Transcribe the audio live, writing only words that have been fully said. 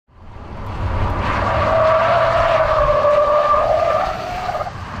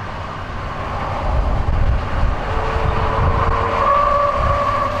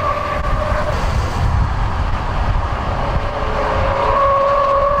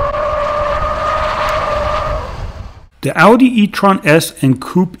The Audi e-tron S and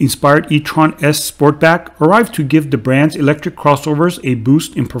coupe-inspired e-tron S Sportback arrived to give the brand's electric crossovers a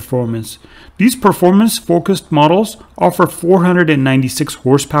boost in performance. These performance-focused models offer 496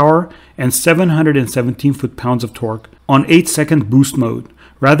 horsepower and 717 foot-pounds of torque on 8-second boost mode,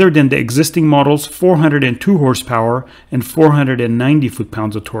 rather than the existing model's 402 horsepower and 490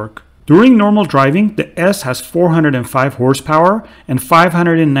 foot-pounds of torque. During normal driving, the S has 405 horsepower and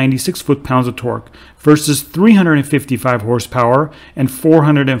 596 foot-pounds of torque versus 355 horsepower and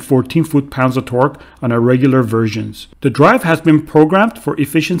 414 foot-pounds of torque on our regular versions. The drive has been programmed for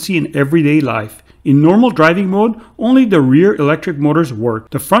efficiency in everyday life. In normal driving mode, only the rear electric motors work.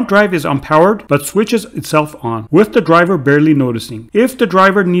 The front drive is unpowered but switches itself on, with the driver barely noticing, if the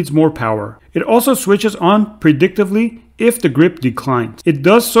driver needs more power. It also switches on predictably if the grip declines. It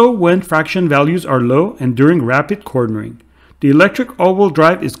does so when traction values are low and during rapid cornering. The electric all-wheel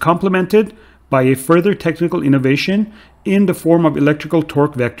drive is complemented by a further technical innovation in the form of electrical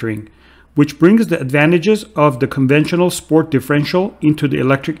torque vectoring, which brings the advantages of the conventional sport differential into the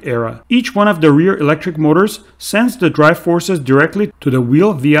electric era. Each one of the rear electric motors sends the drive forces directly to the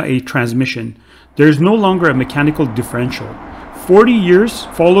wheel via a transmission. There is no longer a mechanical differential. 40 years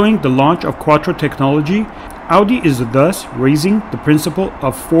following the launch of Quattro technology, Audi is thus raising the principle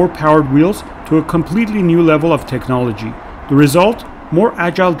of 4 powered wheels to a completely new level of technology. The result? More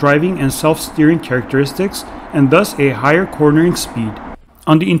agile driving and self-steering characteristics, and thus a higher cornering speed.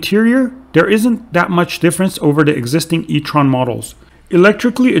 On the interior, there isn't that much difference over the existing e-tron models.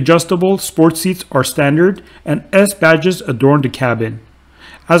 Electrically adjustable sport seats are standard, and S badges adorn the cabin.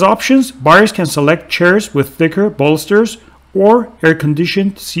 As options, buyers can select chairs with thicker bolsters or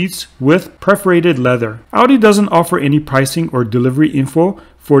air-conditioned seats with perforated leather. Audi doesn't offer any pricing or delivery info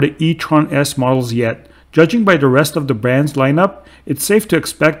for the e-tron S models yet. Judging by the rest of the brand's lineup, it's safe to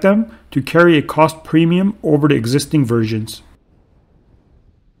expect them to carry a cost premium over the existing versions.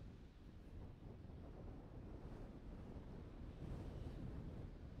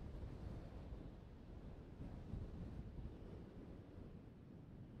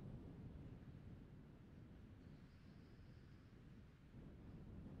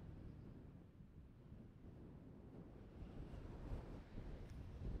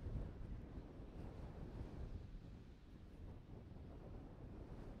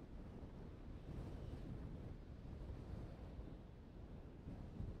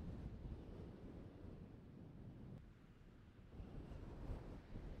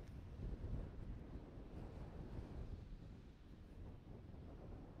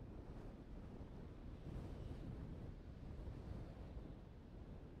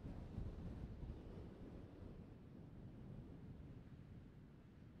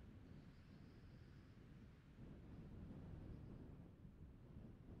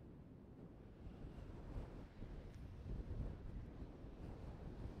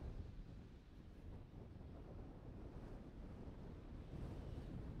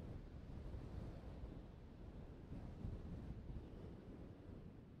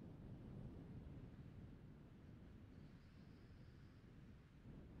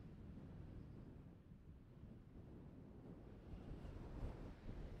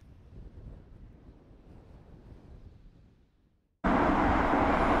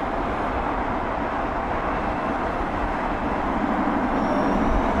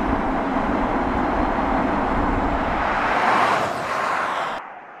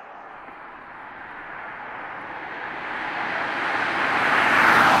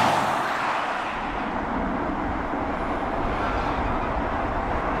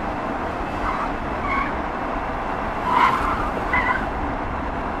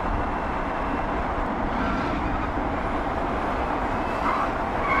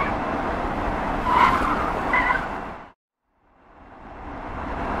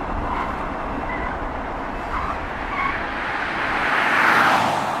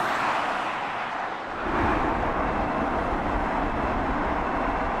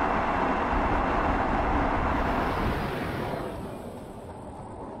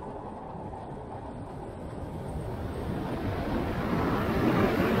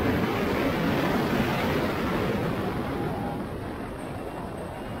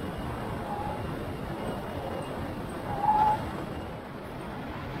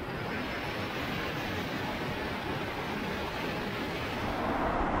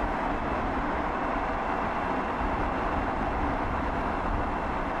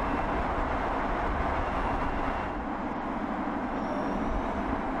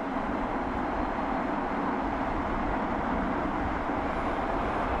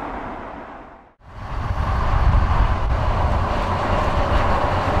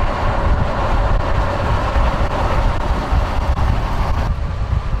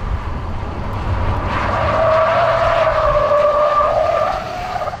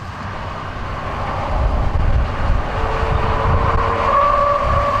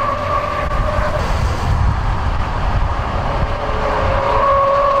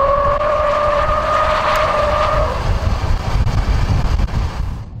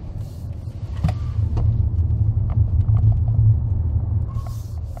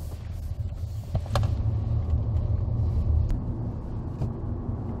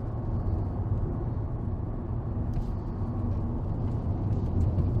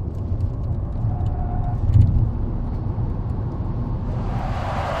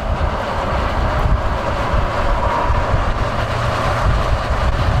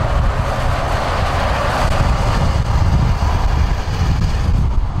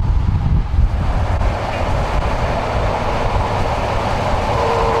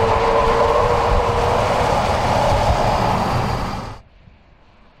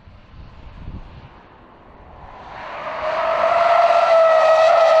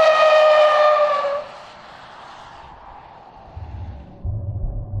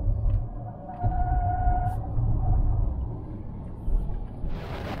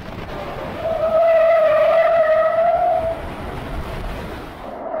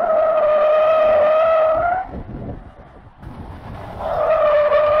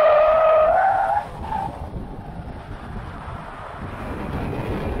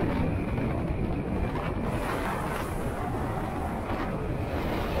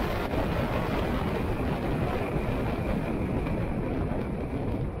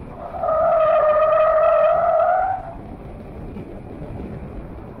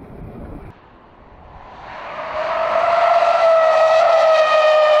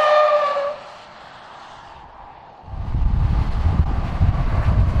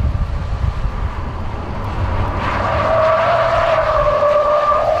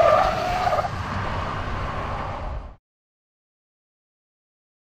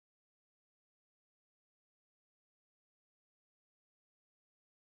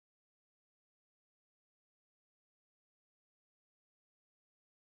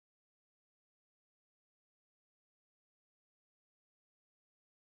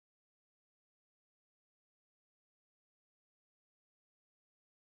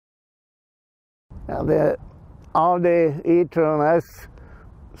 The Audi e-tron S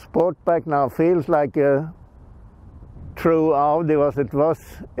Sportback now feels like a true Audi as it was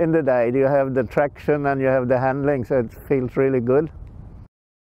in the day. You have the traction and you have the handling, so it feels really good.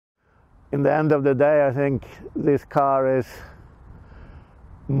 In the end of the day, I think this car is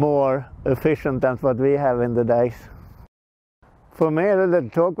more efficient than what we have in the days. For me, the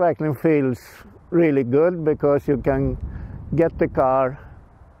torque vacuum feels really good because you can get the car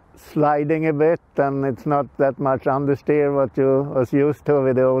sliding a bit, and it's not that much understeer what you was used to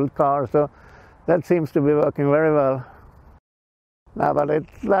with the old car, so that seems to be working very well. Now, but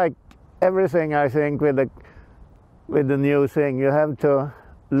it's like everything, I think, with the new thing, you have to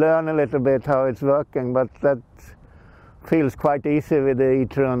learn a little bit how it's working, but that feels quite easy with the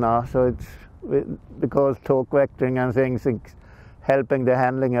e-tron now, so it's because torque vectoring and things is helping the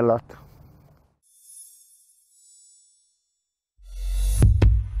handling a lot.